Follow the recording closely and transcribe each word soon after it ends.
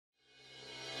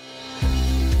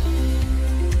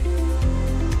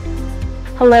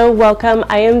Hello, welcome.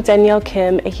 I am Danielle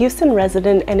Kim, a Houston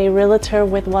resident and a realtor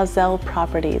with Wazell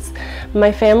Properties.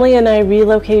 My family and I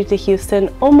relocated to Houston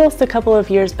almost a couple of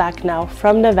years back now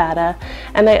from Nevada,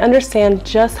 and I understand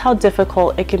just how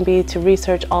difficult it can be to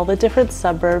research all the different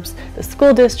suburbs, the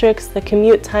school districts, the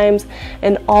commute times,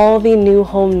 and all the new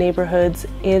home neighborhoods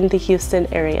in the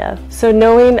Houston area. So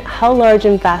knowing how large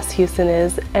and vast Houston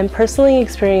is, and personally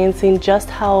experiencing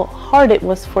just how hard it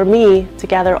was for me to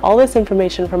gather all this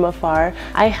information from afar,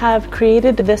 I have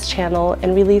created this channel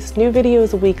and release new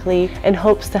videos weekly in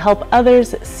hopes to help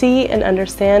others see and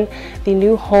understand the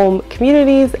new home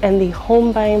communities and the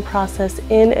home buying process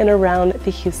in and around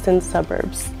the Houston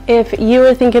suburbs. If you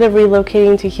are thinking of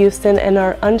relocating to Houston and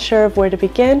are unsure of where to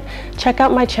begin, check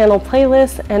out my channel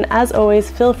playlist, and as always,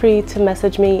 feel free to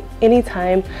message me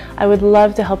anytime. I would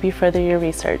love to help you further your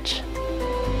research.